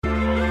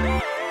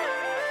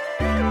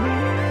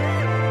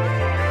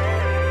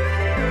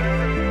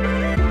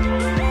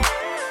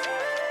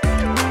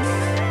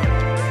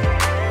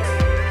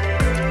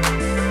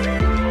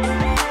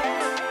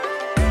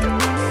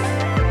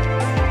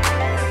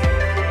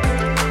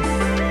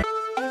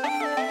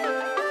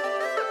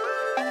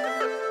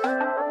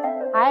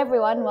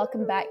everyone,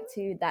 welcome back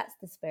to That's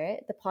the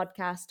Spirit, the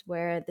podcast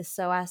where the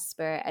SOAS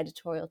Spirit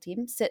editorial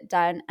team sit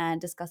down and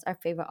discuss our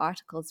favourite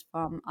articles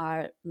from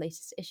our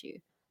latest issue.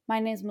 My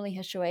name is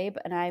Maliha Shoaib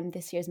and I'm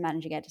this year's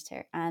managing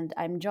editor, and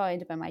I'm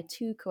joined by my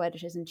two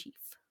co-editors-in-chief,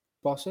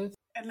 Bosses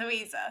and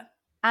Louisa.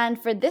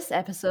 And for this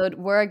episode,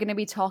 we're going to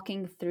be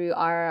talking through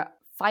our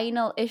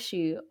final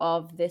issue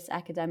of this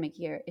academic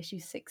year, issue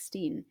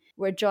 16.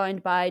 We're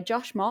joined by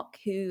Josh Mock,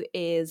 who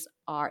is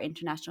our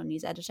international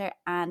news editor,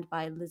 and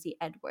by Lizzie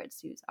Edwards,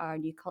 who's our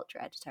new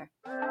culture editor.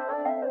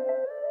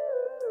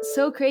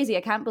 So crazy.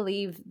 I can't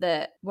believe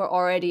that we're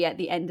already at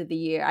the end of the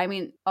year. I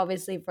mean,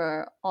 obviously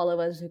for all of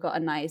us, we've got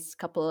a nice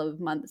couple of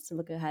months to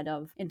look ahead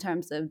of in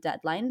terms of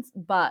deadlines,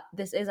 but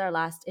this is our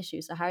last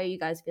issue. So how are you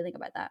guys feeling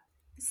about that?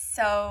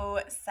 So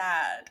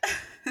sad.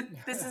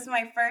 This is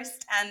my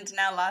first and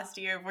now last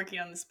year of working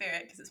on the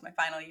Spirit because it's my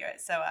final year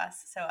at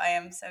SOAS. So I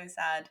am so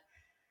sad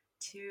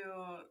to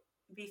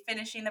be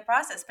finishing the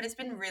process, but it's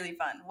been really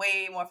fun.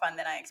 Way more fun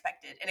than I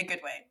expected in a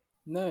good way.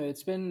 No,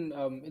 it's been,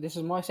 this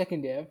is my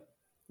second year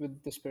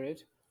with the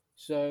Spirit.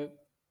 So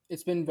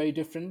it's been very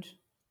different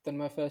than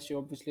my first year,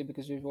 obviously,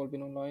 because we've all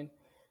been online.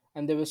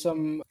 And there were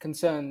some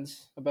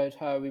concerns about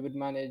how we would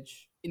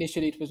manage.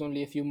 Initially, it was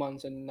only a few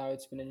months, and now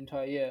it's been an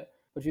entire year.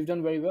 But we've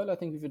done very well. I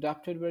think we've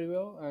adapted very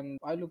well. And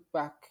I look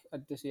back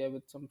at this year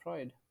with some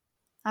pride.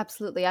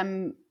 Absolutely.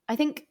 I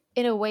think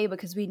in a way,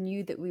 because we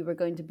knew that we were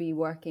going to be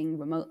working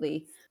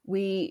remotely,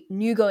 we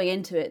knew going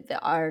into it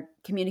that our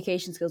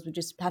communication skills would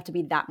just have to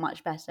be that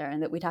much better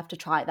and that we'd have to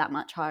try that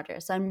much harder.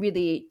 So I'm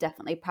really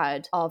definitely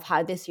proud of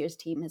how this year's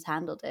team has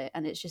handled it.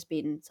 And it's just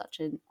been such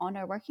an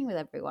honor working with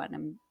everyone.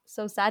 I'm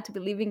so sad to be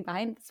leaving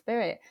behind the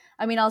Spirit.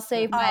 I mean, I'll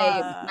save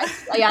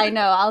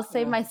I'll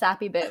save my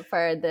sappy bit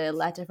for the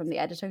letter from the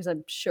editor because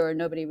I'm sure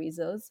nobody reads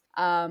those.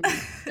 So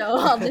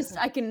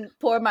I can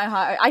pour my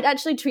heart. I'd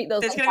actually treat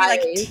those There's like going to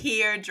be diaries. like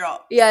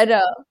teardrops. Yeah,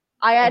 no.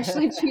 I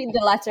actually treat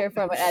the letter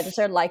from an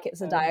editor like it's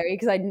a diary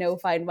because I know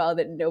fine well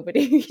that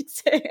nobody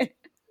reads it.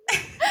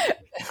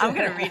 I'm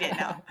going to read it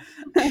now.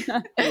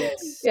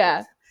 Yes.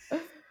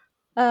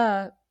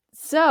 Yeah.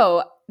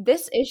 So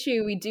this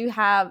issue, we do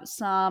have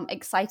some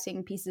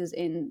exciting pieces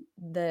in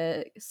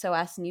the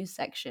SOAS news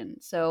section.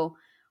 So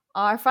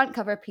our front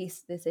cover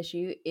piece this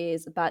issue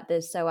is about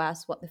the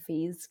SOAS What the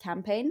Fees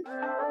campaign.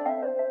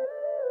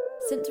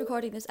 Since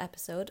recording this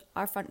episode,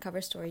 our front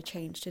cover story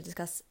changed to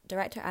discuss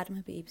Director Adam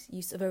Habib's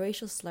use of a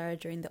racial slur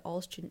during the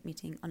all-student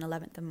meeting on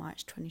 11th of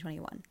March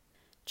 2021.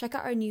 Check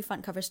out our new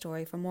front cover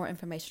story for more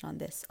information on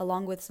this,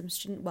 along with some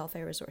student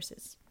welfare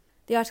resources.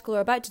 The article we're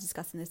about to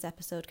discuss in this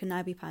episode can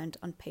now be found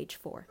on page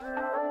 4.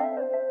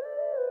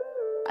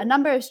 A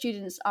number of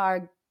students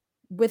are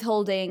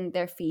withholding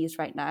their fees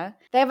right now.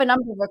 They have a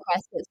number of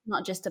requests. It's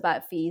not just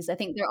about fees. I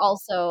think they're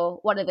also,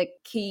 one of the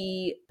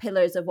key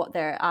pillars of what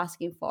they're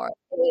asking for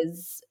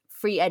is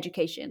free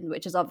education,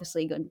 which is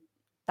obviously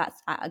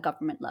that's at a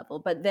government level,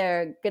 but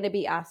they're going to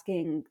be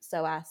asking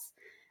SOAS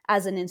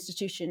as an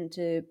institution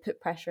to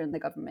put pressure on the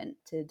government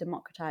to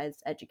democratize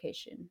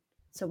education.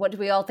 So what do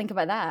we all think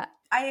about that?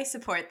 I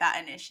support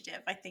that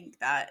initiative. I think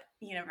that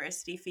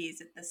university fees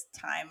at this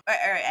time,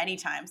 or any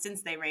time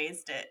since they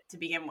raised it to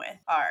begin with,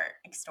 are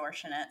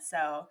extortionate.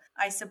 So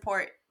I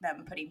support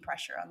them putting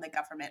pressure on the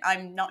government.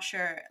 I'm not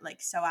sure,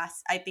 like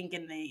SOAS, I think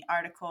in the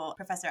article,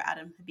 Professor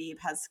Adam Habib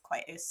has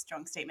quite a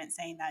strong statement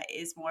saying that it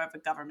is more of a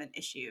government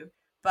issue.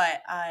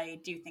 But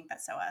I do think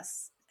that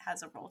SOAS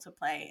has a role to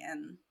play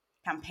in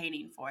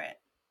campaigning for it,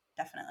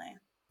 definitely.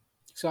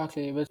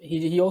 Exactly, but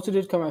he also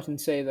did come out and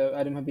say, though,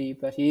 Adam Habib,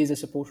 that he is a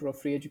supporter of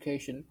free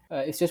education.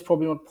 It's just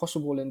probably not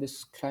possible in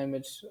this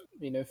climate.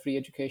 Free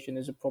education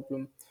is a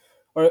problem,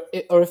 or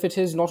if it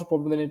is not a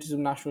problem, then it is a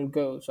national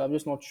goal. So I'm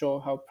just not sure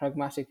how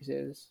pragmatic it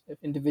is if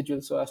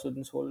individual SOAS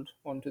students hold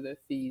onto their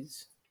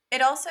fees.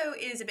 It also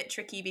is a bit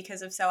tricky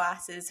because of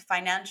SOAS's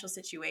financial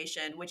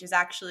situation, which is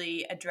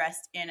actually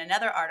addressed in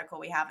another article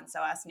we have in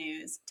SOAS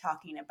News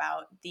talking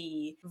about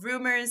the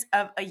rumors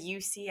of a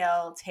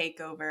UCL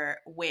takeover,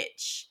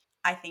 which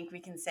I think we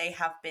can say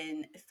have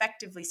been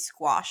effectively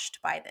squashed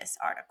by this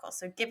article.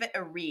 So give it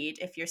a read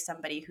if you're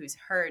somebody who's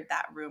heard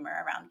that rumor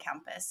around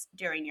campus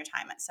during your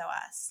time at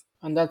SOAS.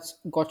 And that's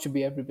got to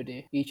be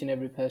everybody, each and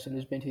every person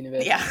who's been to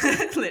university.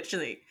 Yeah,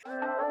 literally.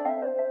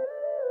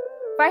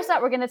 First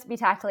up, we're going to be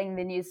tackling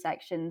the news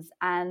sections,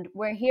 and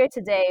we're here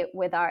today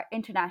with our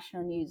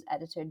international news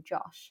editor,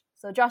 Josh.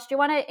 So Josh, do you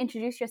want to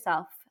introduce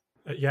yourself?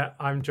 Yeah,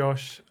 I'm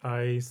Josh.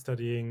 I'm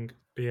studying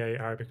BA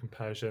Arabic and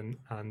Persian,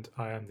 and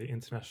I am the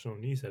international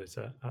news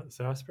editor at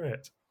SOAS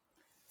Spirit.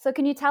 So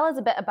can you tell us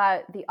a bit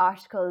about the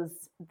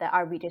articles that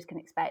our readers can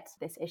expect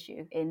this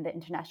issue in the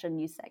international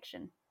news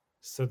section?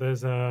 So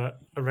there's a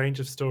range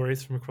of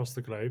stories from across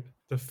the globe.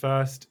 The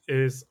first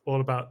is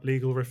all about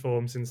legal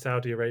reforms in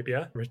Saudi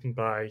Arabia, written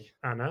by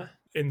Anna.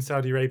 In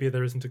Saudi Arabia,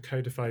 there isn't a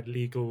codified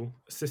legal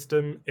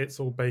system. It's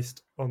all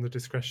based on the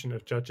discretion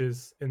of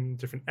judges in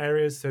different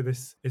areas. So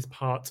this is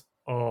part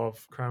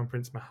of Crown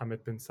Prince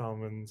Mohammed bin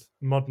Salman's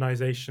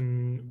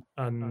modernization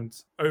and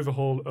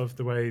overhaul of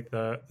the way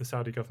the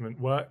Saudi government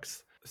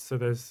works. So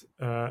there's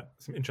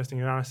some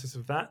interesting analysis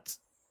of that.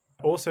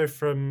 Also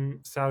from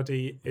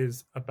Saudi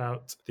is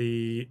about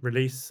the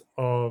release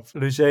of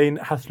Loujain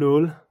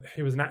Hathloul,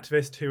 who was an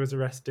activist who was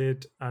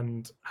arrested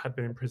and had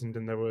been imprisoned,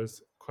 and there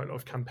was quite a lot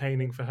of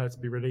campaigning for her to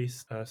be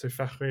released. So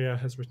Fakhriya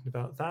has written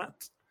about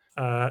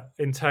that.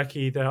 In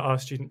Turkey, there are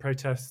student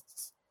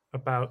protests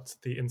about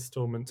the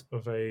installment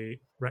of a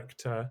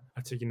rector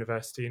at a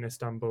university in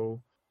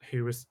Istanbul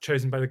who was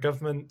chosen by the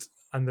government,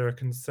 and there are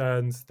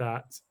concerns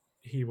that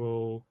he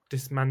will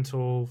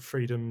dismantle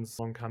freedoms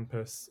on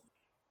campus.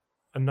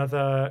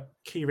 Another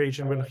key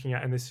region we're looking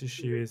at in this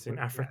issue is in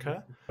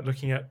Africa,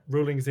 looking at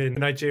rulings in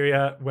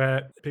Nigeria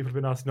where people have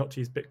been asked not to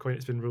use Bitcoin.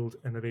 It's been ruled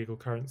an illegal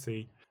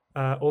currency.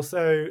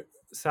 Also,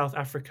 South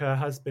Africa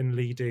has been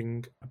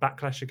leading a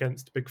backlash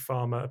against Big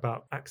Pharma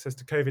about access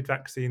to COVID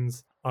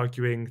vaccines,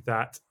 arguing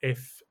that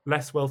if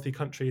less wealthy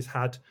countries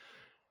had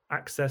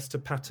access to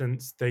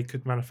patents, they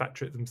could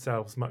manufacture it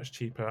themselves much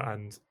cheaper,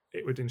 and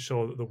it would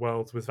ensure that the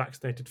world was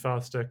vaccinated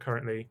faster.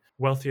 Currently,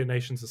 wealthier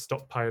nations are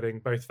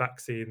stockpiling both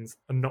vaccines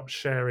and not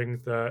sharing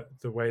the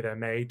way they're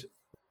made.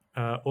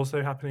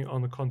 Also happening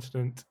on the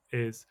continent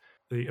is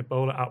the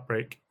Ebola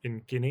outbreak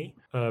in Guinea.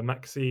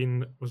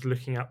 Maxine was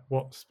looking at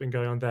what's been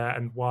going on there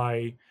and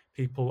why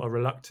people are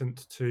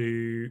reluctant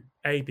to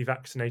A, be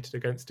vaccinated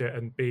against it,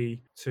 and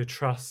B, to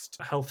trust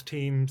health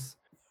teams.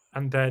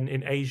 And then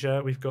in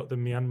Asia, we've got the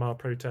Myanmar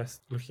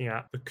protest looking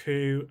at the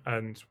coup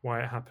and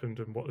why it happened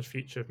and what the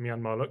future of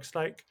Myanmar looks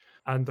like.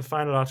 And the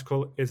final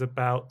article is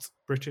about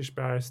British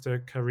barrister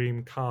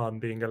Karim Khan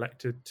being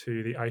elected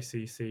to the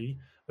ICC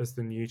as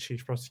the new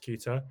chief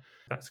prosecutor.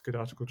 That's a good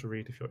article to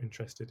read if you're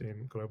interested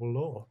in global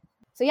law.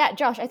 So yeah,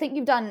 Josh, I think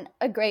you've done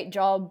a great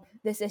job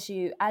this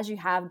issue, as you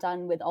have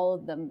done with all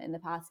of them in the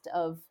past,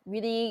 of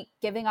really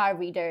giving our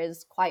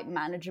readers quite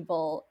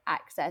manageable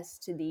access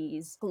to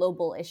these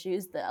global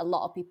issues that a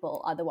lot of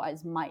people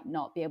otherwise might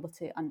not be able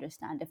to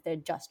understand if they're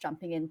just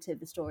jumping into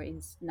the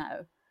stories now.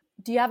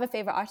 Do you have a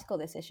favourite article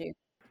this issue?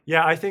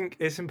 Yeah, I think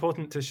it's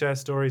important to share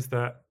stories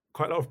that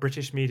quite a lot of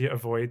British media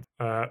avoid.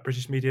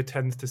 British media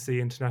tends to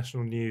see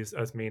international news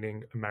as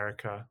meaning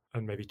America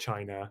and maybe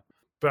China.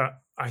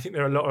 But I think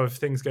there are a lot of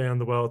things going on in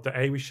the world that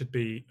A, we should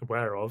be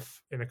aware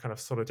of in a kind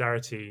of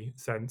solidarity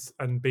sense,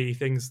 and B,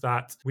 things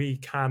that we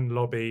can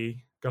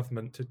lobby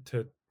government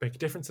to make a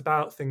difference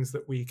about, things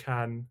that we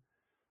can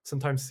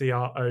sometimes see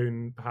our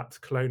own perhaps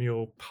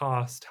colonial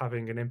past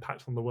having an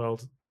impact on the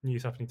world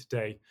news happening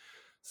today.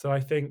 So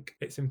I think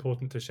it's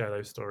important to share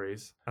those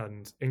stories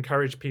and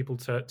encourage people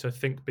to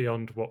think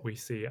beyond what we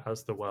see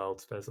as the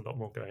world. There's a lot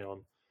more going on.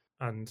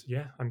 And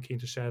yeah, I'm keen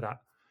to share that.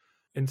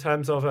 In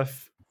terms of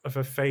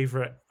a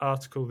favourite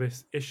article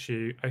this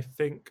issue, I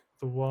think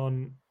the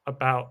one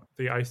about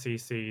the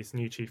ICC's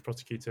new chief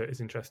prosecutor is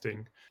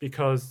interesting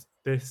because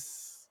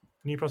this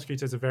new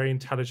prosecutor is a very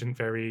intelligent,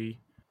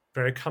 very,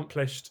 very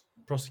accomplished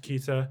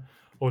prosecutor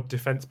or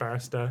defence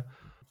barrister,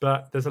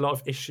 but there's a lot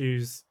of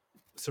issues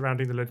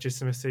surrounding the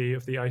legitimacy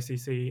of the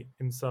ICC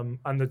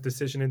and the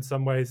decision in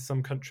some ways.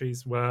 Some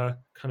countries were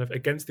kind of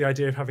against the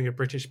idea of having a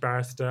British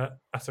barrister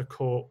at a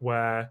court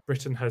where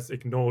Britain has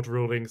ignored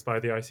rulings by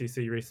the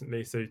ICC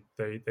recently. So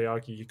they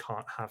argue you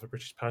can't have a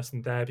British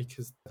person there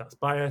because that's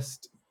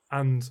biased.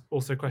 And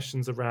also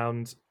questions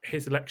around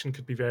his election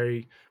could be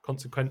very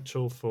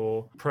consequential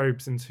for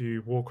probes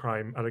into war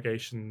crime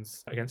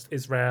allegations against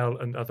Israel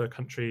and other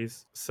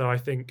countries. So I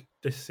think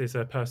this is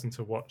a person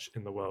to watch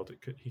in the world.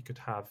 He could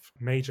have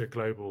major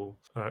global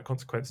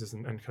consequences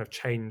and kind of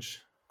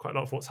change quite a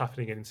lot of what's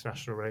happening in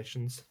international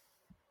relations.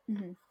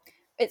 Mm-hmm.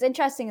 It's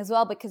interesting as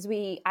well because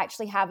we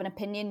actually have an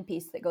opinion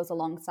piece that goes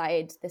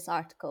alongside this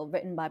article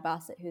written by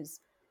Basit, who's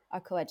our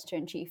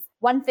co-editor-in-chief.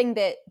 One thing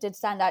that did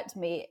stand out to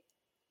me,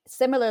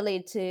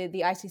 similarly to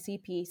the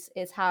ICC piece,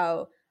 is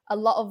how a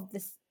lot of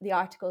the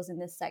articles in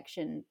this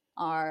section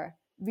are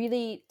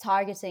really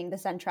targeting the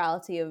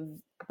centrality of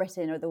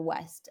Britain or the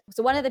West.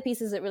 So one of the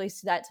pieces that really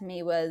stood out to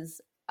me was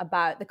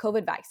about the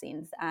COVID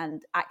vaccines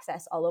and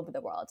access all over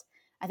the world.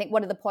 I think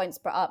one of the points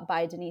brought up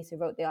by Denise, who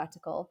wrote the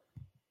article,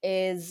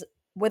 is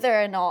whether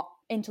or not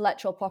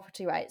intellectual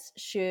property rights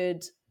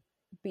should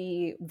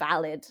be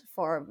valid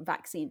for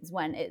vaccines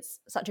when it's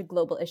such a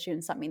global issue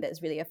and something that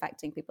is really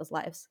affecting people's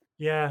lives.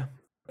 Yeah.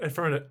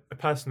 From a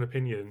personal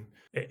opinion,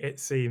 it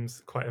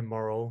seems quite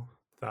immoral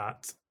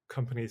that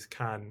companies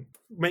can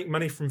make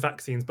money from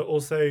vaccines, but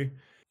also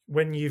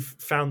when you've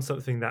found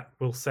something that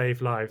will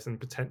save lives and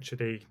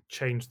potentially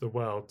change the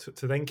world,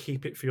 to then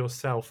keep it for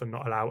yourself and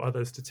not allow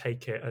others to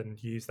take it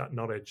and use that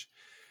knowledge.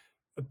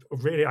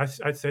 Really,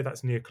 I'd say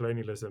that's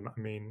neocolonialism. I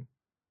mean,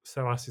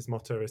 SOAS's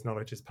motto is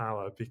knowledge is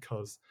power,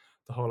 because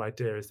the whole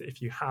idea is that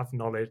if you have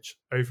knowledge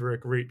over a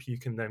group, you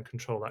can then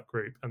control that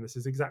group. And this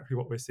is exactly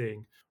what we're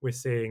seeing. We're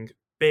seeing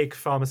big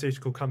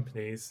pharmaceutical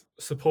companies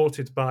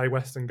supported by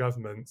Western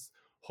governments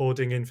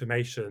hoarding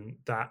information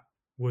that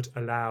would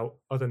allow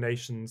other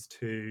nations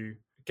to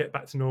get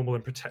back to normal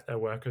and protect their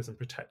workers and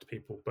protect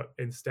people. But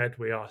instead,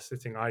 we are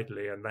sitting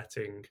idly and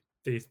letting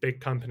these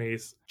big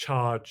companies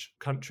charge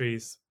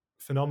countries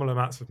phenomenal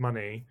amounts of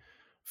money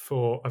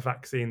for a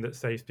vaccine that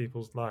saves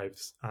people's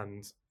lives.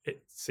 And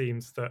it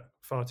seems that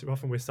far too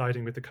often we're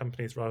siding with the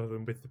companies rather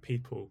than with the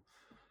people.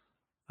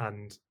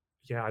 And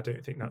yeah, I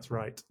don't think that's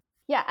right.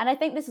 Yeah, and I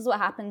think this is what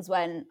happens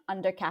when,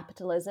 under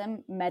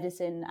capitalism,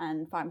 medicine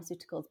and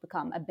pharmaceuticals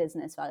become a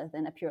business rather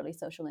than a purely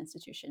social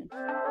institution.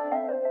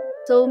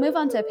 So we'll move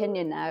on to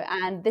opinion now.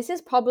 And this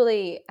is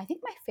probably, I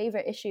think, my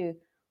favorite issue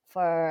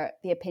for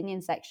the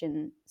opinion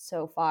section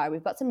so far.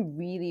 We've got some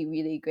really,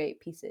 really great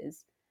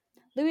pieces.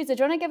 Louisa,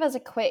 do you want to give us a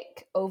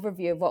quick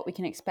overview of what we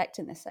can expect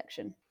in this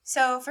section?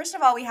 So, first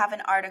of all, we have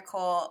an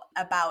article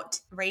about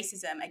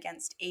racism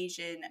against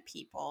Asian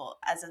people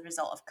as a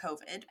result of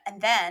COVID.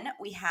 And then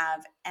we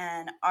have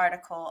an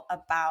article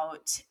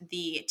about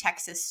the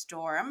Texas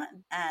storm,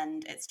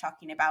 and it's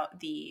talking about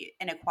the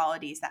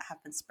inequalities that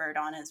have been spurred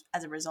on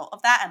as a result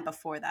of that, and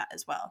before that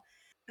as well.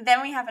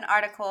 Then we have an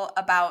article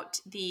about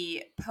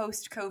the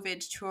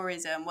post-COVID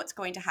tourism, what's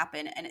going to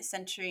happen, and it's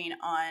centering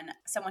on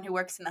someone who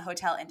works in the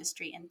hotel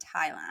industry in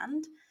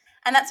Thailand.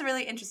 And that's a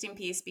really interesting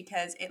piece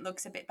because it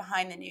looks a bit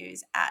behind the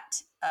news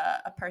at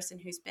a person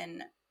who's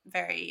been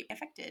very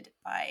affected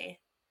by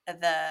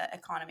the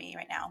economy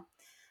right now.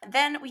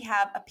 Then we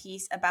have a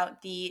piece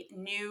about the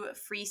new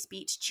free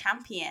speech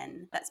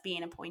champion that's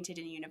being appointed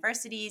in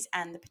universities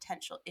and the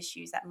potential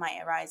issues that might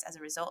arise as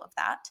a result of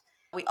that.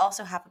 We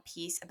also have a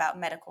piece about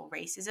medical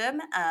racism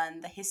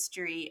and the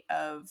history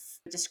of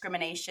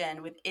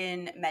discrimination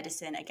within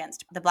medicine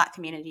against the Black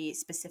community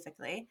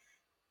specifically.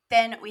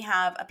 Then we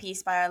have a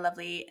piece by our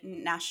lovely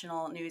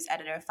national news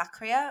editor,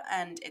 Fakhria,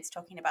 and it's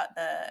talking about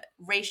the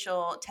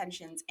racial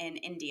tensions in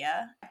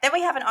India. Then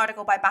we have an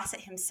article by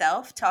Bassett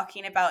himself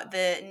talking about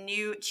the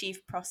new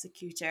chief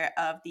prosecutor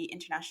of the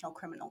International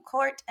Criminal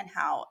Court and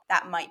how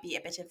that might be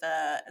a bit of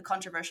a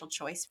controversial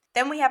choice.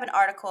 Then we have an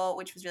article,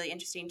 which was really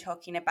interesting,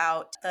 talking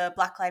about the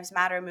Black Lives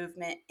Matter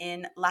movement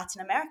in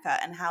Latin America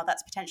and how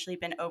that's potentially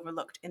been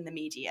overlooked in the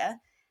media.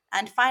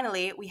 And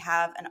finally, we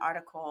have an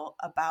article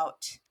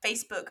about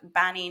Facebook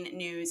banning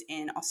news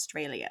in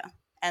Australia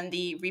and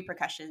the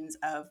repercussions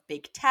of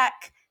big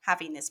tech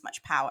having this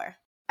much power.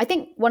 I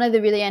think one of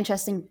the really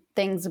interesting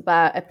things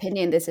about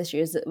opinion in this issue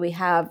is that we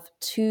have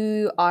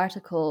two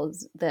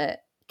articles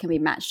that can be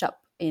matched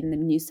up in the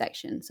news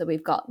section. So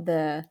we've got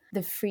the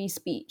free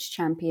speech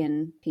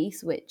champion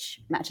piece, which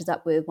matches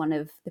up with one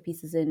of the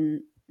pieces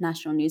in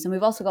national news. And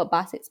we've also got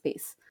Bassett's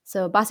piece.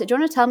 So Bassett, do you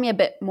want to tell me a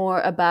bit more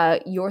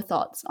about your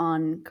thoughts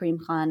on Karim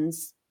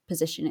Khan's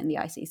position in the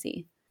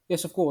ICC?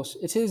 Yes, of course.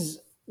 It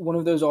is one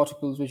of those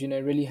articles which,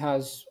 really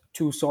has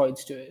two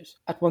sides to it.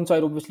 At one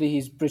side, obviously,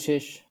 he's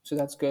British, so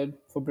that's good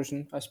for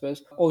Britain, I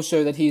suppose.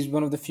 Also, that he's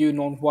one of the few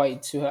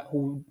non-whites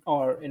who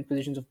are in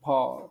positions of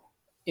power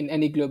in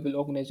any global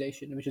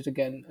organization, which is,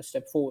 again, a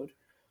step forward.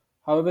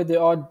 However,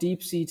 there are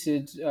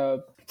deep-seated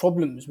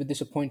problems with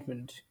this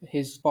appointment.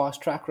 His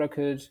past track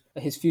record,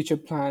 his future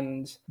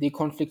plans, the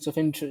conflicts of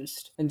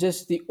interest, and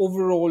just the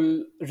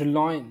overall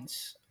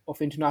reliance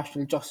of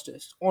international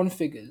justice on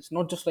figures,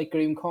 not just like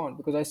Karim Khan,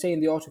 because I say in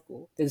the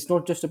article that it's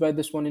not just about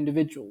this one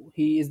individual.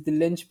 He is the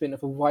linchpin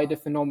of a wider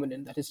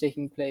phenomenon that is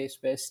taking place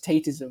where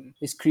statism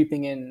is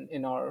creeping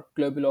in our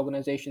global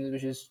organizations,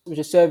 which is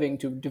serving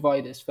to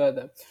divide us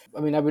further.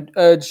 I mean, I would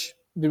urge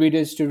the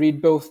readers to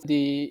read both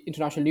the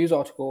international news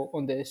article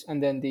on this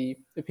and then the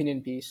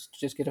opinion piece to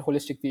just get a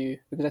holistic view,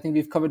 because I think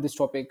we've covered this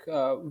topic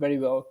very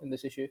well in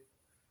this issue.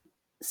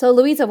 So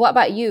Louisa, what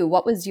about you?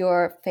 What was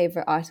your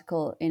favorite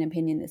article in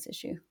opinion this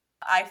issue?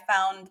 I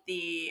found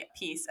the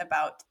piece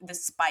about the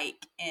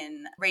spike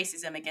in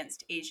racism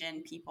against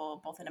Asian people,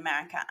 both in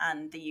America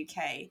and the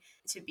UK,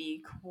 to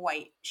be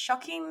quite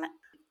shocking.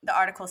 The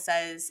article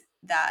says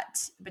that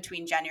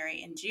between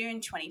January and June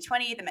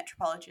 2020, the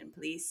Metropolitan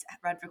Police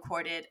had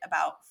recorded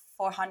about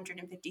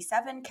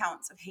 457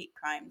 counts of hate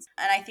crimes.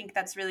 And I think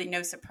that's really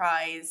no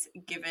surprise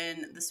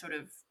given the sort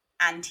of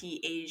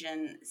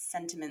anti-Asian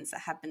sentiments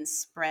that have been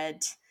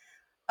spread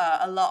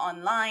a lot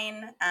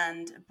online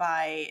and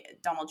by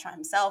Donald Trump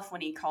himself when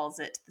he calls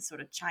it the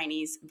sort of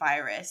Chinese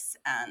virus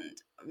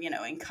and,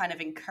 and kind of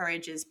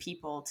encourages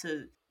people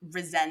to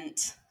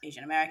resent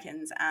Asian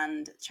Americans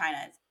and China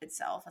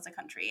itself as a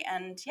country.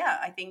 And yeah,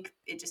 I think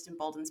it just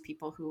emboldens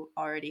people who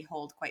already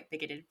hold quite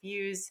bigoted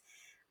views.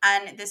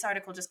 And this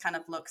article just kind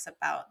of looks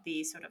about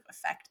the sort of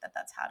effect that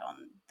that's had on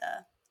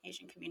the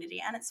Asian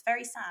community. And it's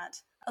very sad.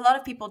 A lot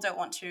of people don't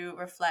want to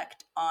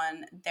reflect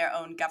on their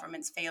own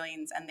government's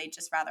failings and they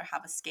just rather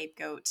have a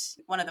scapegoat.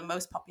 One of the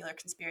most popular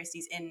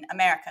conspiracies in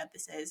America,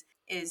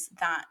 is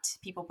that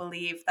people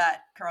believe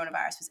that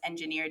coronavirus was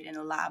engineered in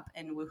a lab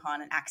in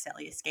Wuhan and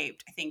accidentally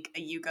escaped. I think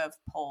a YouGov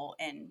poll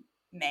in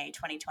May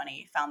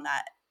 2020 found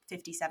that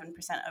 57%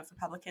 of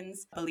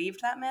Republicans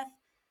believed that myth.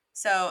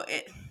 So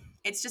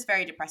it's just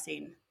very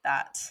depressing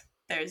that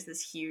there's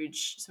this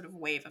huge sort of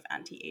wave of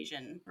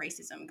anti-Asian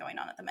racism going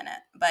on at the minute.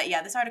 But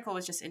yeah, this article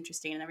was just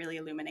interesting and it really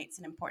illuminates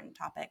an important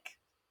topic.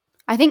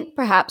 I think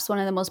perhaps one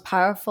of the most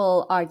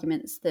powerful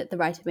arguments that the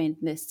writer made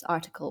in this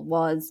article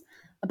was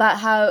about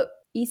how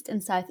East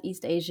and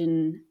Southeast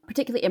Asian,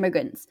 particularly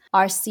immigrants,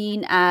 are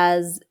seen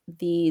as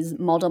these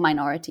model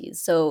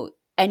minorities. So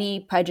any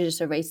prejudice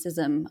or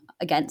racism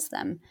against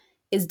them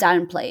is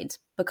downplayed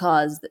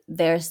because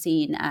they're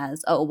seen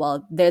as, oh,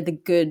 well, they're the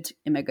good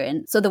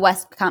immigrant, so the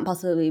West can't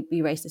possibly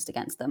be racist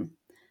against them,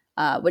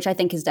 which I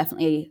think is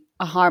definitely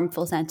a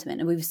harmful sentiment,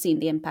 and we've seen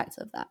the impact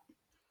of that.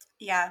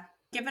 Yeah,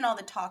 given all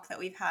the talk that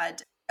we've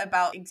had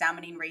about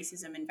examining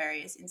racism in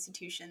various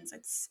institutions,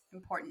 it's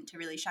important to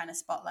really shine a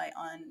spotlight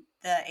on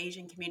the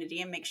Asian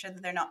community and make sure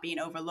that they're not being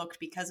overlooked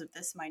because of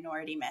this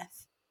minority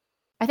myth.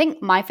 I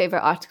think my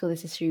favorite article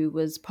this issue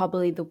was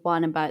probably the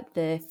one about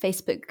the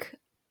Facebook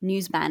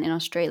news ban in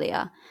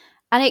Australia.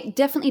 And it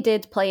definitely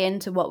did play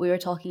into what we were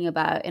talking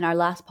about in our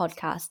last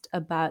podcast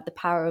about the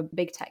power of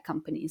big tech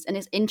companies. And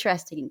it's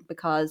interesting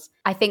because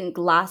I think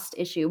last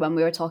issue when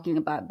we were talking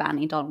about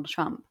banning Donald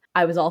Trump,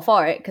 I was all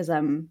for it because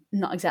I'm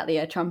not exactly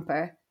a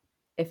Trumper,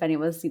 if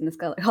anyone's seen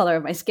the color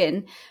of my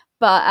skin.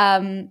 But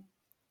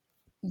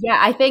yeah,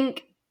 I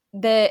think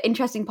the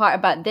interesting part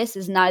about this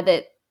is now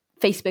that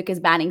Facebook is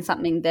banning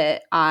something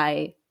that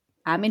I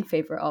am in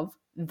favor of,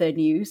 the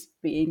news,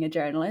 being a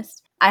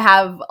journalist, I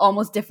have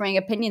almost differing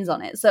opinions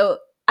on it. So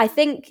I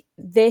think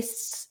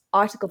this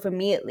article, for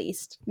me at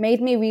least,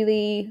 made me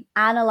really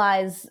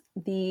analyze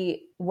the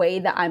way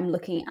that I'm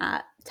looking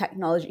at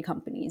technology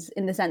companies,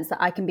 in the sense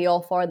that I can be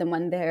all for them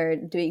when they're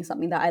doing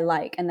something that I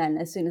like, and then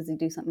as soon as they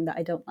do something that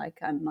I don't like,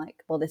 I'm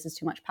like, well, this is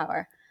too much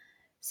power.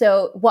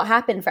 So what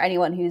happened, for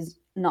anyone who's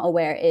not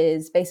aware,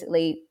 is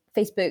basically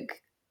Facebook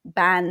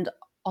banned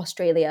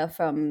Australia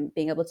from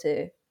being able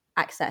to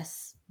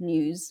access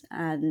news,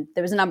 and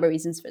there was a number of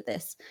reasons for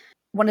this.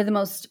 One of the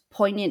most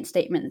poignant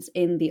statements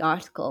in the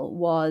article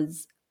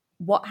was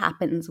what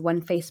happens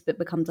when Facebook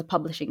becomes a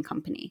publishing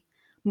company,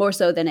 more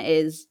so than it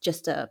is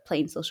just a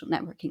plain social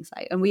networking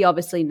site. And we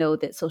obviously know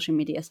that social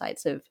media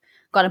sites have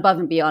gone above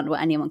and beyond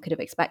what anyone could have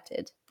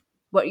expected.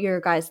 What are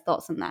your guys'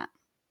 thoughts on that?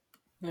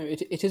 No,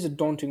 it is a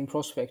daunting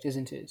prospect,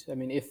 isn't it? I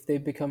mean, if they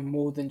become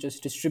more than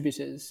just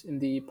distributors in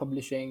the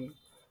publishing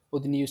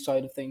or the news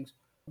side of things,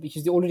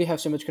 because they already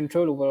have so much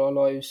control over our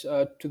lives,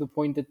 to the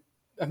point that,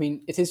 I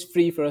mean, it is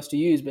free for us to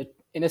use, but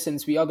in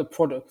essence, we are the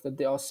product that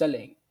they are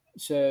selling.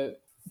 So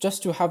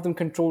just to have them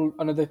control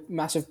another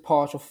massive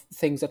part of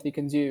things that we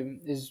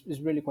consume is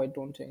really quite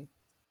daunting.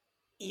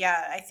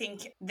 Yeah, I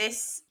think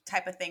this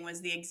type of thing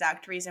was the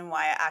exact reason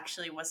why I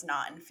actually was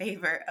not in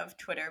favor of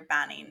Twitter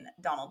banning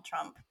Donald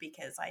Trump,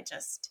 because I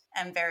just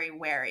am very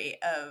wary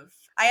of.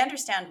 I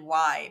understand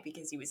why,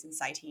 because he was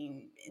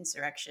inciting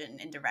insurrection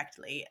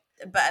indirectly,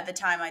 but at the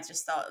time I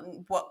just thought,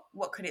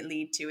 what could it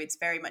lead to? It's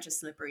very much a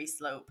slippery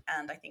slope,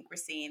 and I think we're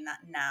seeing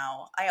that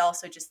now. I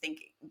also just think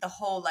the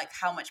whole, like,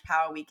 how much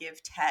power we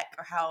give tech,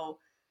 or how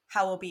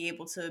we'll be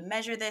able to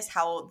measure this,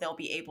 how they'll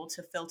be able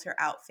to filter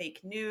out fake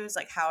news,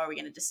 like how are we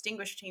going to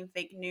distinguish between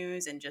fake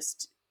news and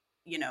just,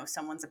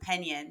 someone's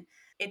opinion.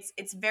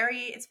 It's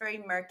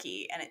very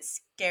murky, and it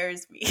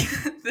scares me,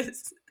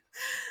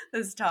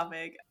 this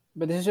topic.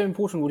 But this is so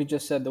important what you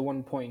just said, the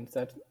one point,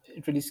 that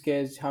it really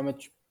scares how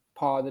much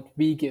power that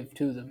we give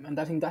to them. And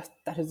I think that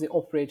is the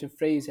operative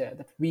phrase here,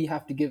 that we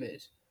have to give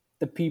it,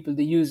 the people,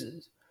 the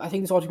users. I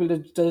think this article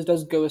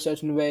does go a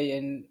certain way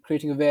in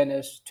creating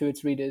awareness to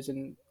its readers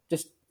and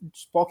just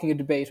sparking a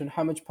debate on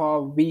how much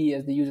power we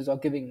as the users are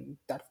giving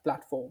that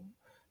platform.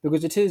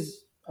 Because it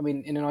is, I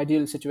mean, in an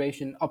ideal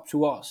situation, up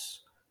to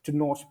us to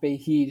not pay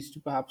heed to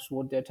perhaps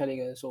what they're telling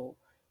us, or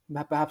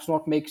perhaps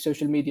not make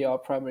social media our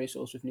primary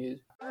source of news.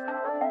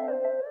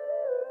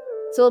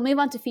 So we'll move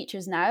on to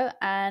features now,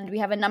 and we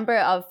have a number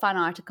of fun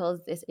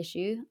articles this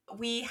issue.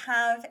 We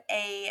have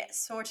a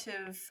sort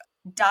of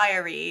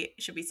diary,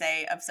 should we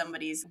say, of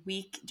somebody's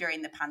week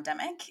during the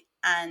pandemic.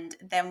 And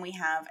then we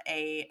have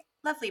a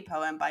lovely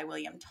poem by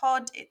William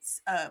Todd.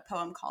 It's a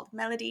poem called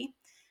Melody.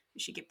 We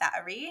should give that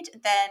a read.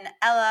 Then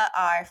Ella,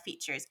 our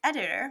features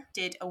editor,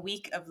 did a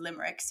week of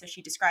limericks. So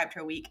she described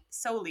her week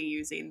solely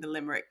using the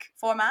limerick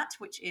format,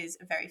 which is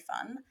very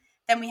fun.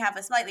 Then we have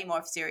a slightly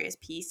more serious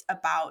piece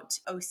about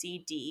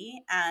OCD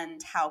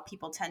and how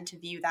people tend to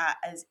view that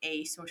as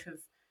a sort of,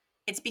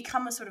 it's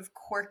become a sort of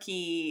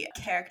quirky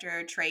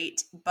character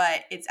trait,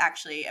 but it's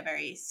actually a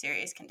very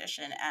serious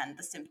condition, and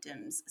the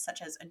symptoms,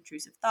 such as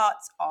intrusive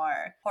thoughts,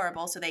 are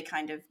horrible. So they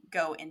kind of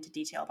go into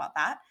detail about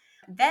that.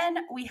 Then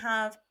we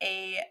have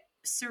a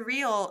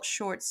surreal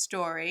short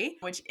story,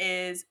 which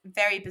is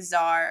very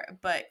bizarre,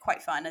 but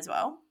quite fun as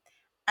well.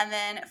 And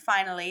then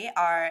finally,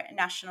 our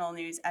national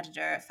news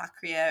editor,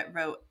 Fakria,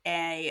 wrote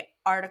an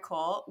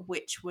article,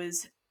 which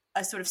was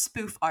a sort of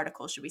spoof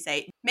article, should we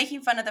say,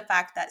 making fun of the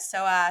fact that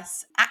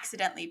SOAS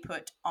accidentally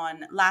put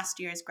on last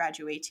year's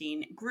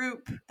graduating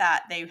group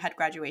that they had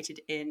graduated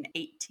in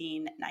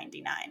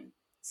 1899.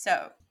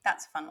 So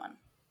that's a fun one.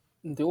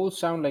 They all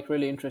sound like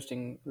really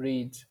interesting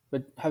reads,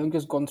 but having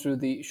just gone through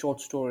the short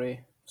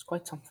story, it's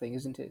quite something,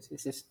 isn't it?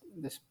 It's just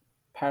this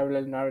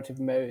parallel narrative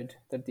mode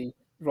that the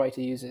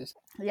writer uses.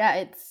 Yeah,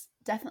 it's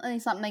definitely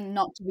something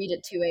not to read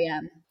at 2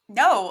 a.m.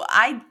 No,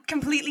 I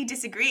completely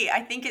disagree. I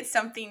think it's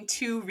something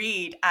to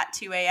read at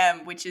 2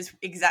 a.m., which is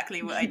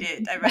exactly what I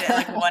did. I read it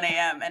at like 1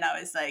 a.m. and I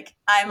was like,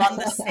 I'm on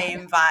the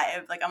same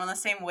vibe. Like, I'm on the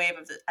same wave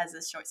as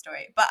this short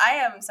story. But I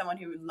am someone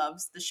who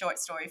loves the short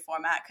story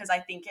format because I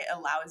think it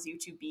allows you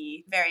to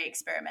be very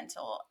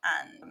experimental.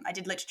 And I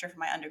did literature for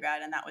my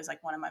undergrad, and that was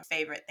like one of my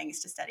favorite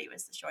things to study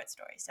was the short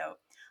story. So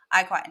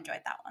I quite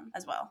enjoyed that one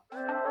as well.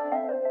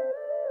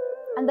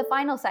 And the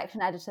final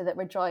section editor that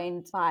we're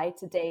joined by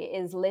today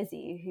is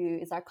Lizzie, who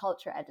is our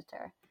culture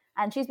editor.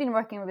 And she's been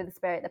working with The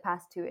Spirit the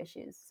past 2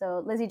 issues.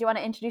 So Lizzie, do you want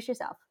to introduce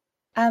yourself?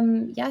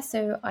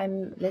 So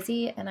I'm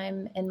Lizzie and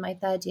I'm in my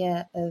 3rd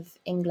year of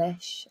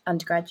English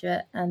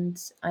undergraduate and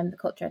I'm the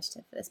culture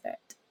editor for The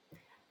Spirit.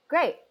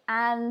 Great.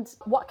 And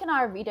what can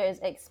our readers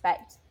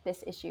expect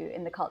this issue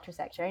in the culture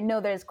section? I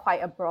know there's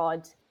quite a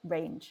broad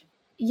range.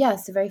 Yeah,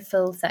 it's a very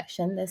full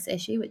section, this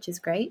issue, which is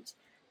great.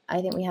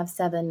 I think we have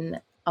 7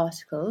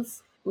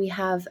 articles. We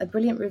have a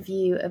brilliant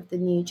review of the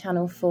new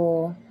Channel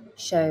 4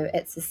 show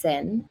It's a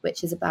Sin,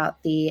 which is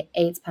about the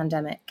AIDS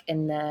pandemic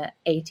in the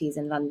 80s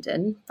in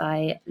London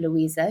by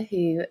Louisa,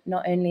 who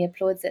not only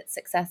applauds its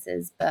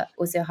successes but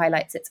also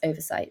highlights its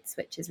oversights,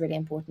 which is really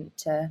important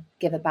to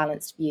give a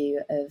balanced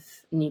view of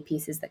new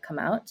pieces that come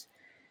out.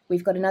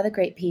 We've got another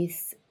great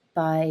piece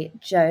by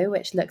Joe,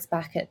 which looks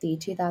back at the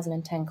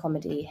 2010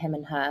 comedy Him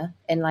and Her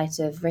in light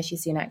of Rishi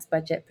Sunak's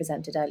budget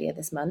presented earlier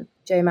this month.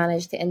 Joe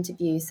managed to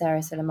interview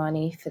Sarah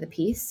Soleimani for the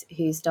piece,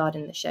 who starred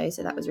in the show,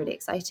 so that was really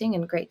exciting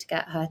and great to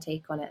get her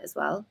take on it as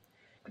well.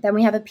 Then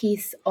we have a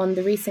piece on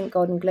the recent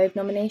Golden Globe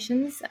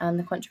nominations and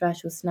the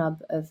controversial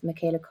snub of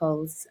Michaela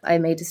Coel's I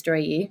May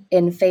Destroy You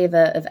in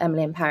favour of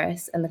Emily in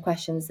Paris and the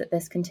questions that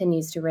this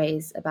continues to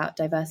raise about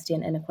diversity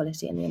and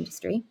inequality in the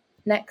industry.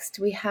 Next,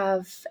 we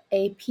have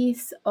a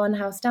piece on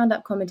how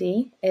stand-up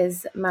comedy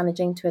is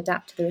managing to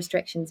adapt to the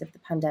restrictions of the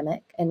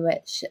pandemic, in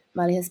which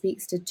Malia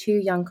speaks to 2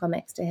 young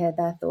comics to hear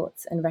their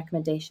thoughts and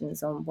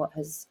recommendations on what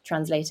has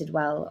translated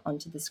well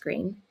onto the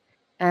screen.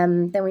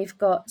 Then we've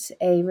got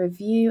a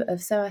review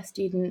of SOAS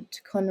student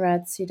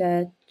Conrad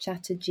Sudha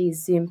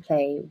Chatterjee's Zoom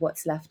play,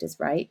 What's Left is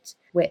Right,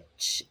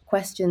 which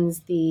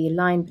questions the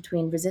line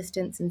between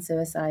resistance and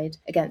suicide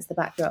against the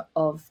backdrop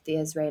of the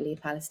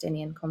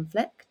Israeli-Palestinian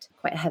conflict.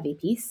 Quite a heavy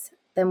piece.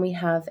 Then we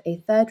have a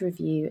 3rd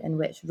review in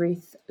which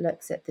Ruth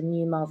looks at the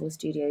new Marvel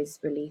Studios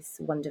release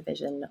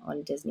WandaVision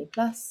on Disney+.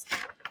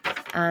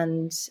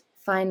 And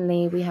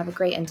finally, we have a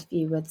great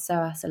interview with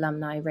SOAS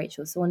alumni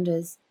Rachel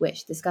Saunders,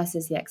 which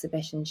discusses the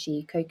exhibition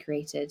she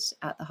co-created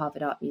at the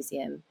Harvard Art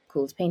Museum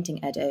called Painting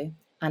Edo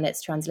and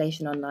its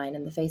translation online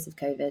in the face of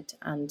COVID,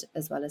 and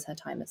as well as her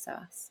time at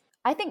SOAS.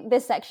 I think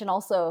this section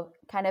also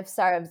kind of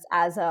serves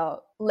as a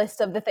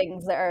list of the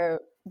things that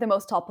are the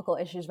most topical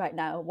issues right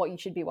now, what you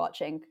should be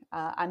watching.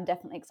 I'm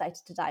definitely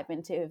excited to dive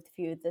into a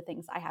few of the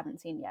things I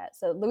haven't seen yet.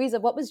 So Louisa,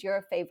 what was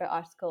your favorite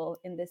article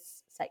in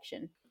this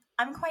section?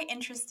 I'm quite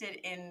interested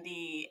in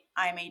the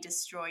I May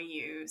Destroy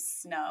You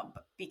snub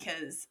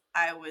because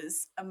I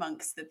was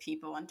amongst the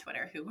people on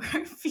Twitter who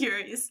were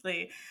furious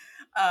with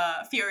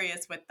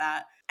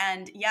that.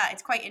 And yeah,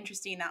 it's quite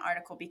interesting, that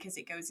article, because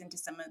it goes into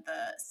some of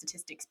the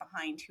statistics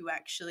behind who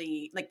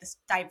actually, like the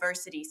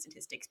diversity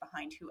statistics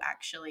behind who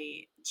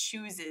actually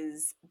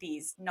chooses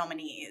these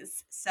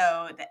nominees.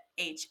 So the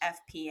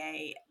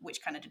HFPA,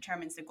 which kind of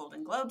determines the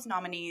Golden Globes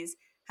nominees,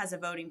 has a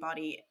voting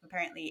body of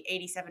apparently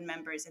 87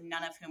 members, and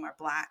none of whom are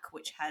Black,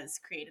 which has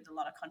created a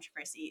lot of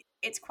controversy.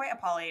 It's quite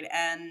appalling,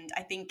 and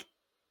I think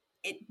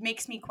it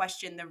makes me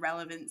question the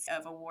relevance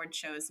of award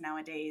shows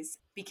nowadays,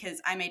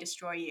 because I May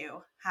Destroy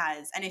You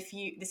has, and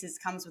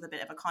comes with a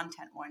bit of a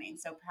content warning,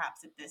 so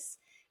perhaps if this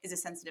is a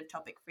sensitive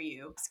topic for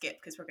you, skip,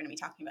 because we're going to be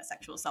talking about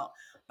sexual assault.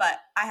 But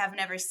I have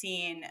never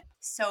seen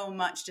so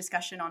much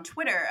discussion on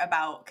Twitter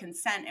about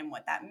consent and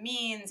what that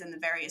means and the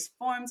various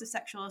forms of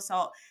sexual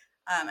assault.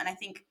 And I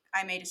think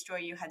I May Destroy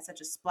You had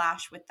such a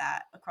splash with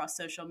that across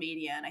social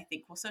media. And I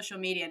think, social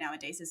media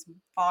nowadays is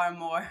far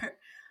more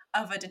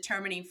of a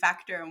determining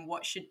factor in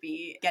what should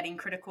be getting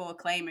critical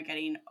acclaim or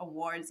getting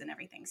awards and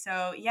everything.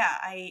 So yeah,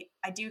 I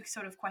do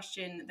sort of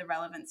question the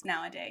relevance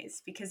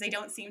nowadays, because they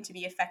don't seem to be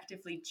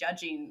effectively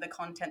judging the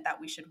content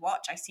that we should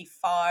watch. I see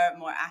far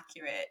more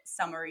accurate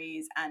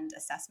summaries and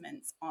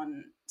assessments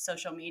on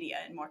social media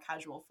in more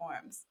casual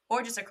forms,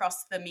 or just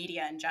across the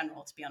media in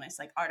general, to be honest,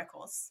 like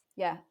articles.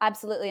 Yeah,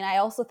 absolutely. And I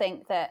also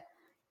think that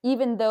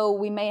even though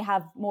we may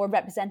have more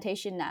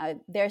representation now,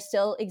 there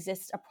still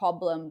exists a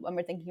problem when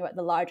we're thinking about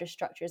the larger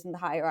structures and the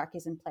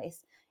hierarchies in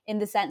place, in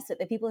the sense that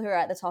the people who are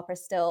at the top are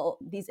still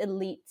these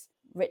elite,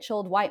 rich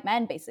old white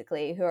men,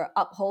 basically, who are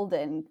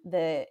upholding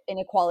the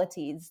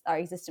inequalities that are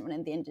existent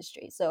within the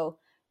industry. So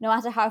no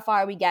matter how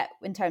far we get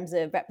in terms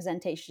of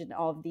representation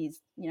of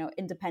these,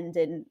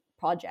 independent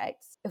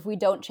projects, if we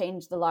don't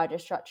change the larger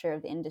structure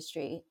of the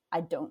industry,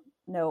 I don't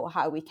know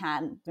how we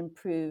can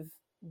improve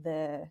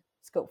the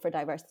scope for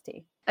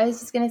diversity. I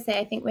was just going to say,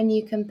 I think when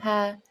you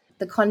compare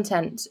the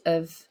content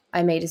of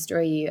I May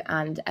Destroy You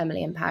and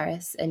Emily in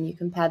Paris, and you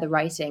compare the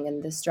writing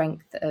and the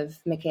strength of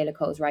Michaela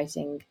Coel's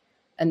writing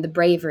and the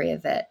bravery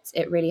of it,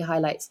 it really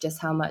highlights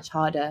just how much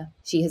harder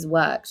she has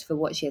worked for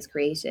what she has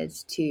created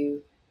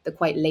to the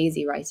quite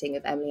lazy writing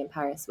of Emily in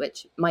Paris,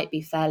 which might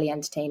be fairly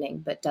entertaining,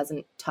 but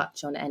doesn't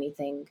touch on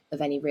anything of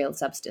any real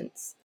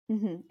substance.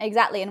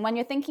 Exactly. And when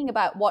you're thinking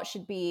about what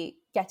should be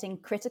getting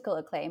critical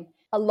acclaim,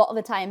 a lot of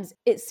the times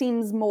it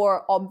seems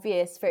more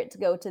obvious for it to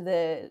go to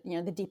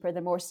the deeper,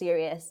 the more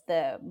serious,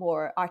 the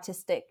more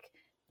artistic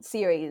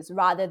series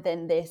rather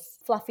than this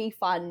fluffy,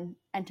 fun,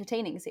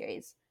 entertaining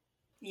series.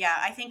 Yeah,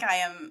 I think I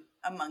am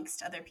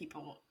amongst other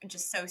people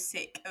just so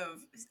sick of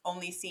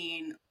only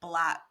seeing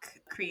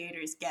Black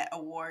creators get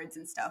awards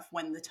and stuff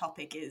when the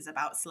topic is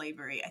about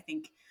slavery. I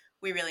think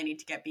we really need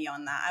to get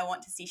beyond that. I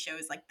want to see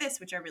shows like this,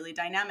 which are really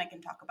dynamic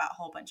and talk about a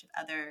whole bunch of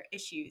other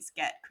issues,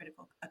 get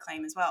critical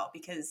acclaim as well.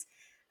 Because,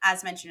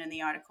 as mentioned in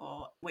the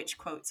article, which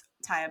quotes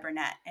Taya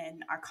Burnett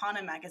in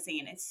Arcana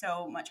magazine, it's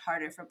so much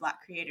harder for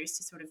Black creators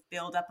to sort of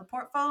build up a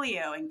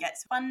portfolio and get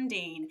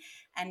funding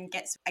and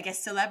get, I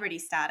guess, celebrity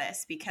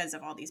status because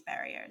of all these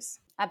barriers.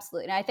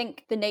 Absolutely. And I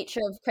think the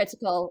nature of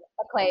critical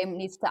acclaim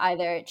needs to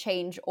either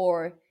change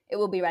or it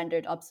will be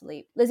rendered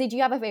obsolete. Lizzie, do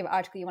you have a favorite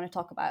article you want to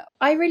talk about?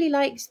 I really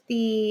liked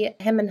the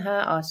Him and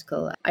Her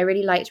article. I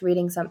really liked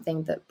reading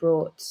something that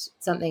brought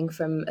something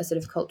from a sort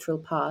of cultural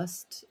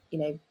past,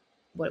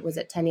 what was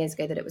it, 10 years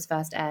ago that it was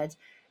first aired,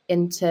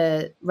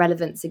 into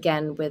relevance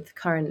again with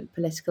current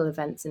political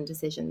events and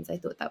decisions. I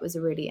thought that was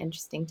a really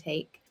interesting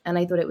take. And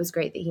I thought it was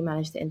great that he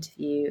managed to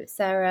interview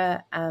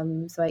Sarah.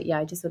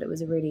 I just thought it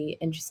was a really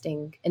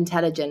interesting,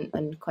 intelligent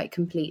and quite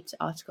complete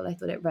article. I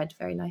thought it read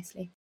very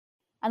nicely.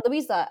 And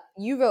Louisa,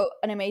 you wrote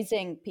an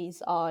amazing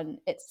piece on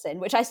It's a Sin,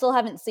 which I still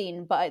haven't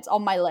seen, but it's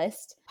on my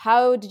list.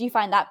 How did you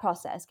find that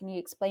process? Can you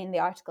explain the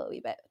article a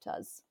wee bit to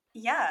us?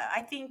 Yeah,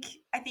 I think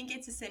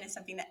It's a Sin is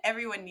something that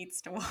everyone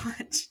needs to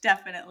watch,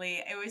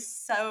 definitely. It was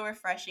so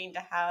refreshing to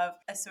have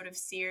a sort of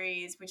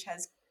series which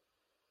has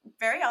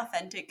very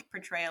authentic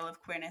portrayal of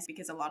queerness,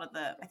 because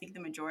I think the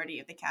majority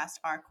of the cast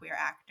are queer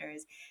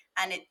actors.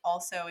 And it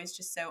also is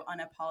just so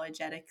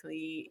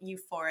unapologetically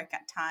euphoric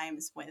at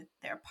times with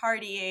their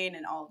partying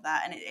and all of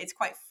that. And it's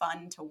quite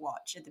fun to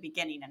watch at the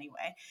beginning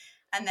anyway.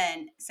 And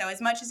then, so as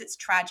much as it's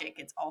tragic,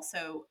 it's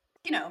also,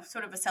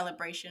 sort of a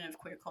celebration of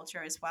queer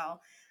culture as well.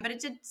 But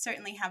it did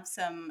certainly have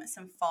some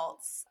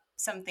faults.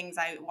 Some things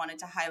I wanted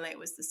to highlight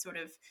was the sort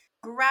of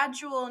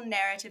gradual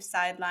narrative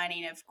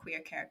sidelining of queer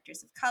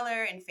characters of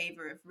color in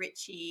favor of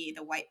Richie,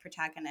 the white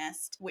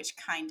protagonist, which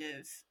kind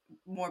of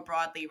more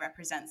broadly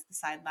represents the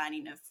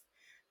sidelining of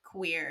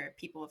queer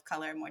people of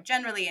color more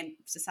generally in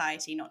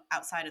society, not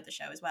outside of the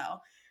show as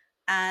well.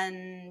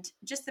 And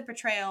just the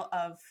portrayal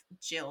of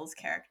Jill's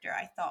character,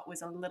 I thought,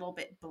 was a little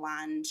bit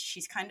bland.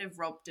 She's kind of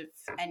robbed of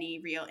any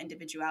real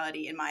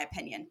individuality, in my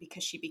opinion,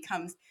 because she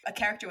becomes a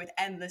character with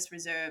endless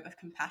reserve of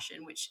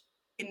compassion, which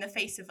in the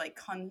face of like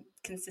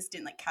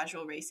consistent like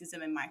casual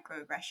racism and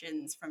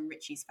microaggressions from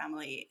Richie's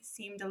family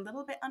seemed a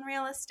little bit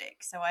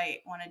unrealistic. So I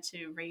wanted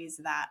to raise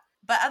that.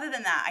 But other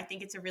than that, I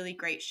think it's a really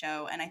great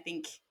show. And I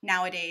think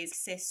nowadays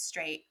cis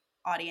straight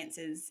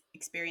audiences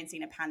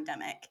experiencing a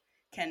pandemic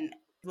can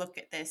look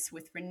at this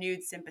with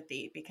renewed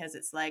sympathy, because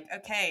it's like,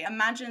 okay,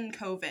 imagine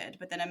COVID,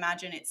 but then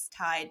imagine it's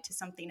tied to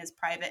something as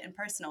private and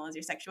personal as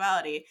your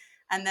sexuality.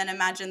 And then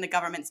imagine the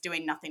government's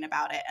doing nothing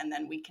about it. And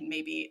then we can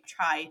maybe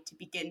try to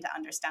begin to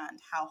understand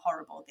how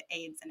horrible the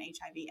AIDS and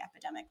HIV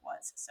epidemic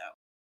was. So,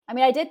 I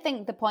mean, I did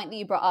think the point that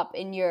you brought up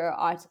in your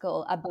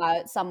article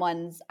about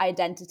someone's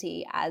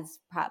identity as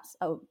perhaps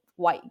a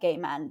white gay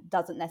man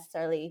doesn't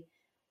necessarily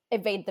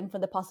evade them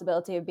from the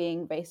possibility of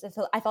being racist.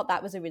 So I thought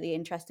that was a really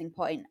interesting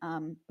point,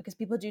 because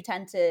people do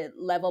tend to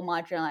level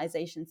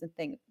marginalizations and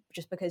think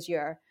just because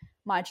you're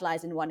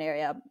marginalized in one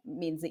area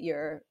means that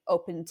you're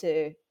open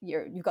to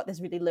you've got this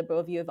really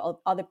liberal view of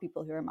other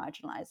people who are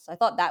marginalized. So I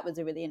thought that was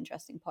a really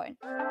interesting point.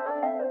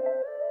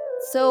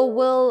 So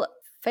we'll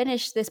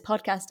finish this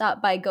podcast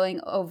up by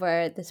going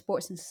over the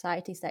sports and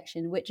society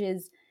section, which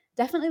is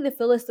definitely the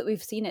fullest that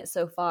we've seen it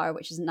so far,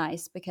 which is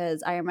nice,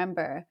 because I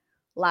remember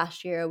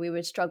last year we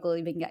would struggle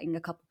even getting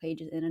a couple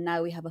pages in, and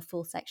now we have a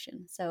full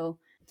section. So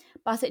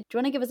Basit, do you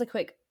want to give us a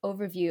quick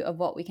overview of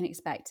what we can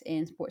expect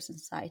in sports and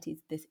societies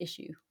this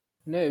issue?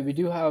 No, we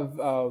do have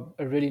a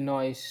really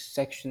nice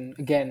section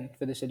again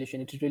for this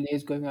edition. It really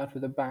is going out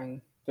with a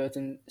bang,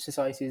 certain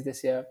societies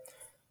this year.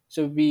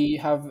 So we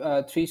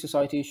have 3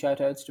 society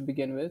shout-outs to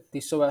begin with: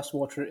 the SOAS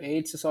Water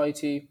Aid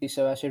Society, the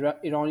SOAS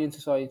Iranian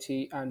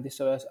Society, and the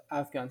SOAS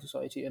Afghan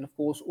Society. And of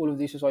course, all of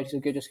these societies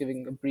are just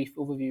giving a brief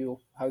overview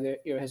of how their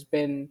year has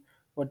been,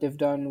 what they've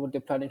done, what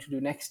they're planning to do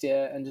next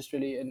year, and just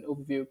really an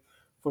overview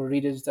for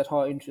readers that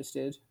are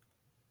interested.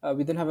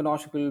 We then have an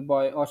article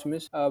by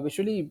Artemis, which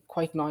really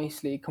quite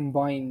nicely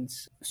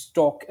combines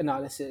stock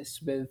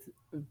analysis with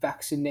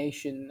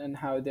vaccination and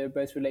how they're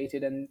both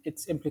related and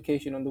its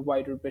implication on the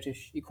wider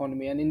British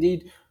economy. And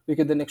indeed, we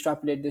could then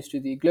extrapolate this to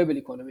the global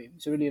economy.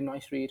 It's really a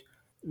nice read.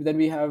 Then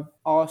we have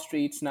Our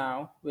Streets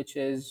Now, which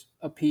is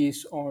a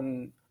piece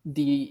on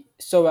the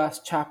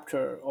SOAS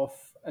chapter of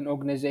an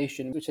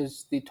organization which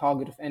is the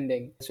target of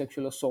ending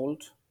sexual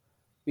assault.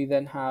 We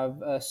then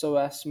have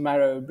SOAS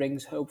Marrow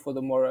Brings Hope for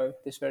the Morrow,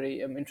 this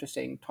very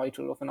interesting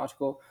title of an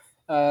article.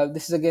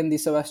 This is again the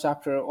SOAS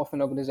chapter of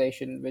an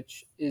organization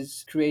which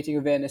is creating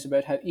awareness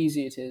about how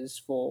easy it is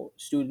for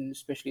students,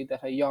 especially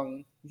that are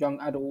young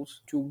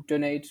adults, to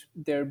donate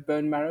their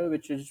bone marrow,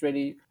 which is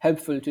really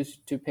helpful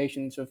to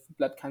patients of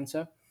blood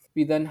cancer.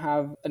 We then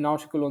have an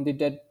article on the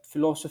Dead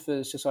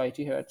Philosophers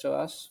Society here at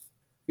SOAS.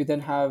 We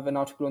then have an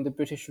article on the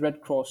British Red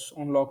Cross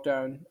on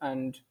lockdown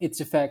and its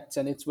effects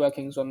and its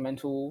workings on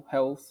mental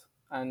health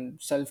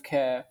and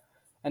self-care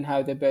and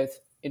how they're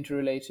both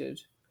interrelated.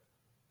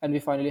 And we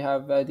finally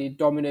have the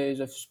Dominoes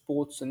of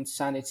Sports and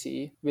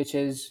Sanity, which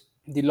is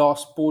the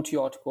last sporty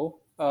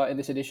article in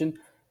this edition.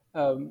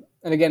 And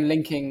again,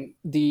 linking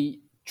the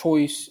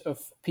choice of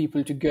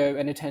people to go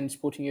and attend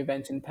sporting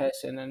events in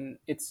person and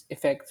its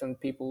effects on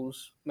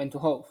people's mental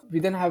health.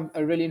 We then have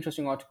a really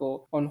interesting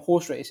article on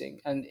horse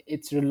racing and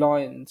its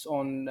reliance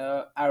on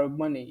Arab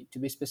money, to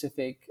be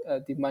specific,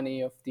 the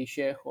money of the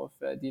Sheikh of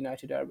the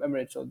United Arab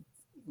Emirates, or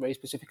very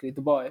specifically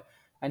Dubai,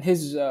 and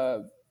his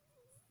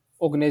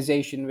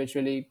organization,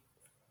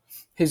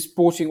 his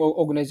sporting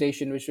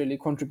organization, which really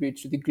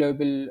contributes to the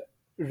global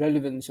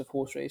relevance of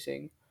horse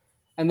racing.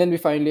 And then we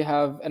finally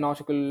have an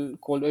article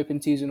called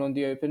Open Season on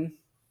the Open,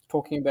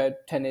 talking about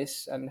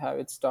tennis and how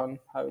it's done,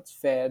 how it's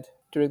fared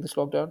during this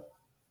lockdown.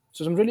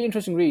 So some really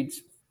interesting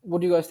reads.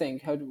 What do you guys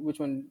think? Which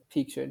one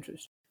piques your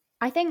interest?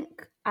 I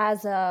think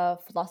as a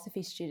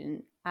philosophy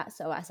student at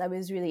SOAS, I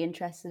was really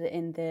interested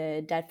in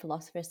the Dead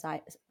Philosopher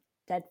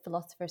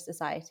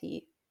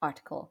Society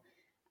article.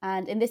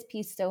 And in this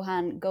piece,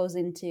 Sohan goes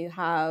into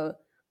how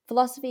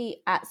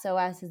philosophy at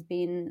SOAS has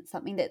been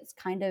something that's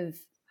kind of,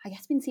 I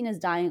guess, been seen as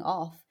dying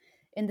off,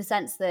 in the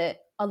sense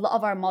that a lot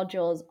of our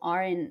modules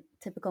aren't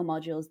typical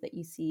modules that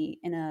you see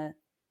in a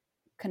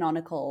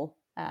canonical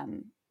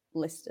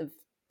list of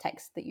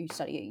texts that you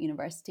study at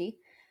university.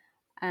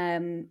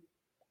 And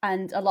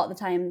a lot of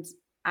the times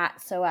at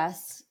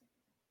SOAS,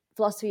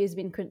 philosophy has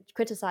been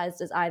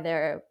criticized as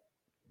either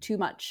too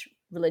much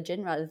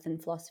religion rather than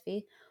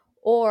philosophy,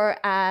 or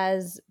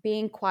as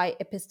being quite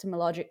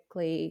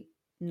epistemologically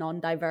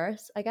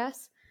non-diverse, I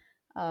guess,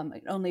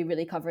 only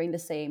really covering the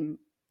same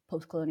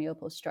post-colonial,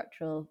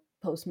 post-structural,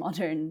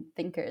 postmodern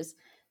thinkers.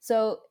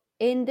 So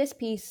in this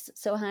piece,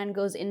 Sohan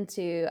goes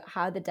into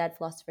how the Dead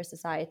Philosopher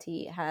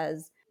Society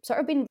has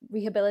sort of been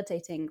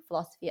rehabilitating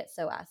philosophy at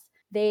SOAS.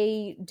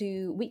 They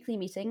do weekly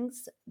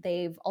meetings.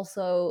 They've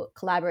also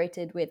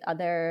collaborated with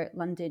other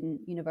London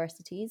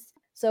universities.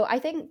 So I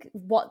think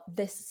what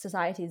this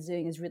society is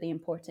doing is really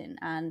important,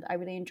 and I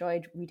really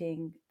enjoyed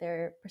reading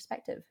their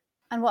perspective.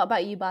 And what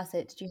about you,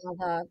 Basit? Did you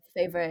have a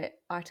favourite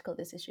article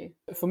this issue?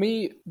 For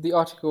me, the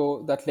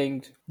article that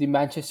linked the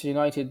Manchester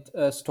United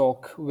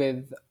stock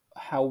with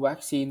how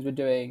vaccines were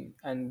doing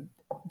and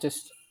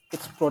just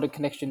its broader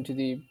connection to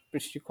the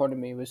British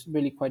economy was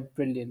really quite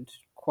brilliant.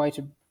 Quite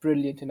a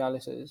brilliant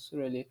analysis,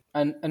 really.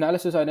 And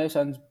analysis, I know,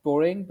 sounds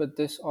boring, but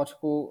this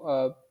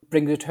article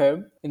brings it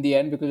home in the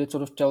end, because it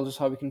sort of tells us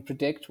how we can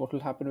predict what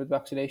will happen with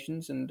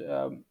vaccinations and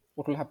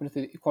what will happen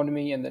to the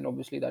economy, and then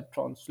obviously that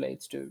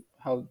translates to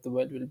how the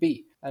world will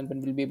be and when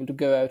we'll be able to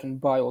go out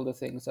and buy all the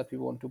things that we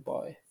want to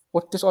buy.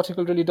 What this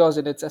article really does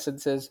in its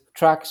essence is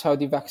tracks how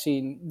the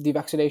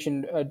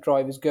vaccination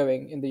drive is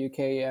going in the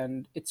UK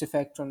and its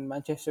effect on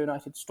Manchester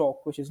United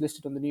stock, which is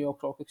listed on the New York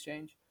Stock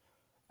Exchange.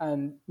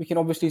 And we can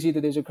obviously see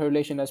that there's a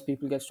correlation as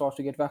people start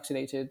to get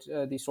vaccinated,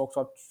 the stock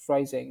starts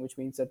rising, which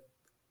means that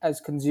as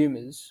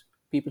consumers,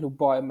 people who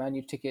buy Man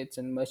U tickets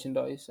and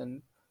merchandise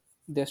and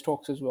their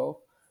stocks as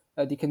well,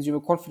 the consumer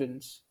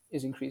confidence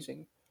is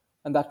increasing.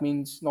 And that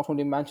means not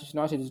only Manchester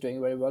United is doing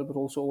very well, but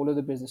also all of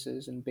the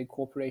businesses and big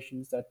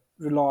corporations that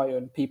rely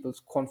on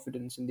people's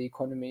confidence in the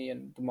economy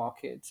and the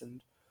markets,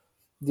 and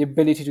the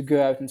ability to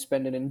go out and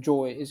spend and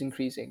enjoy is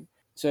increasing.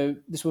 So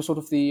this was sort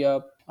of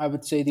the, I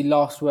would say, the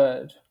last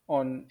word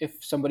on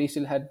if somebody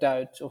still had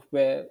doubts of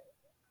where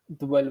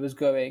the world was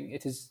going.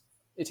 It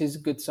is a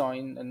good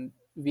sign, and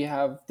we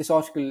have this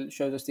article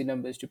shows us the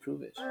numbers to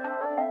prove it.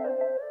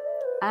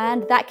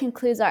 And that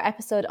concludes our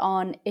episode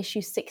on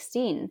issue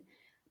 16.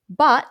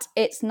 But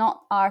it's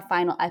not our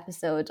final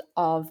episode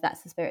of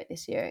That's the Spirit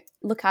this year.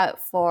 Look out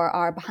for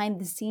our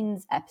behind the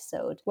scenes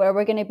episode, where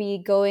we're going to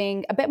be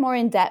going a bit more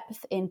in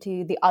depth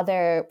into the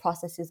other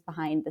processes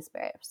behind the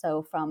Spirit.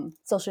 So from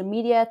social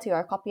media to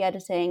our copy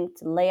editing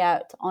to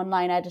layout to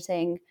online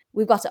editing,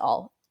 we've got it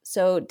all.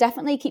 So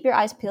definitely keep your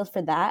eyes peeled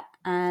for that.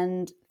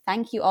 And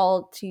thank you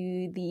all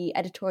to the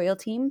editorial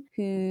team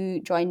who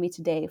joined me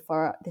today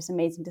for this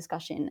amazing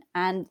discussion.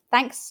 And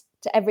thanks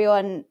to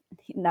everyone.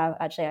 No,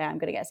 actually, I'm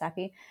going to get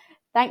sappy.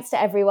 Thanks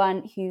to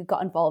everyone who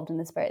got involved in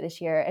the Spirit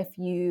this year. If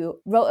you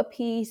wrote a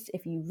piece,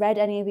 if you read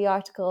any of the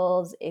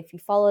articles, if you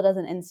followed us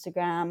on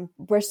Instagram,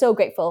 we're so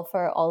grateful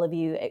for all of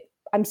you.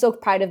 I'm so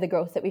proud of the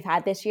growth that we've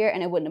had this year,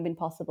 and it wouldn't have been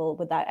possible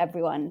without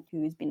everyone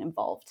who's been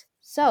involved.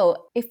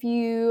 So if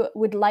you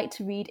would like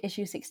to read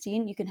issue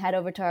 16, you can head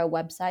over to our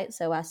website,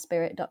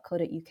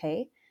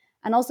 soasspirit.co.uk.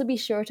 And also be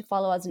sure to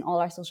follow us on all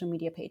our social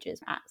media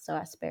pages at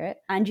SOAS Spirit.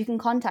 And you can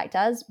contact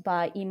us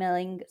by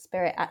emailing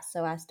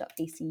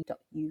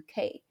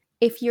spirit@soas.ac.uk.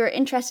 If you're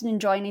interested in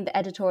joining the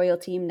editorial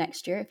team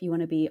next year, if you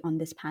want to be on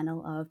this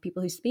panel of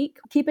people who speak,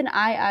 keep an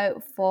eye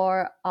out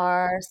for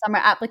our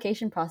summer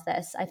application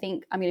process. I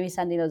think I'm going to be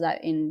sending those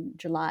out in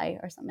July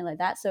or something like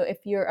that. So if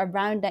you're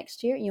around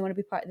next year and you want to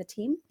be part of the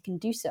team, you can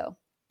do so.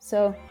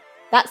 So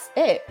that's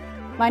it.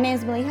 My name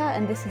is Maliha,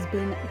 and this has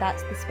been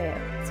That's the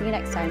Spirit. See you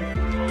next time.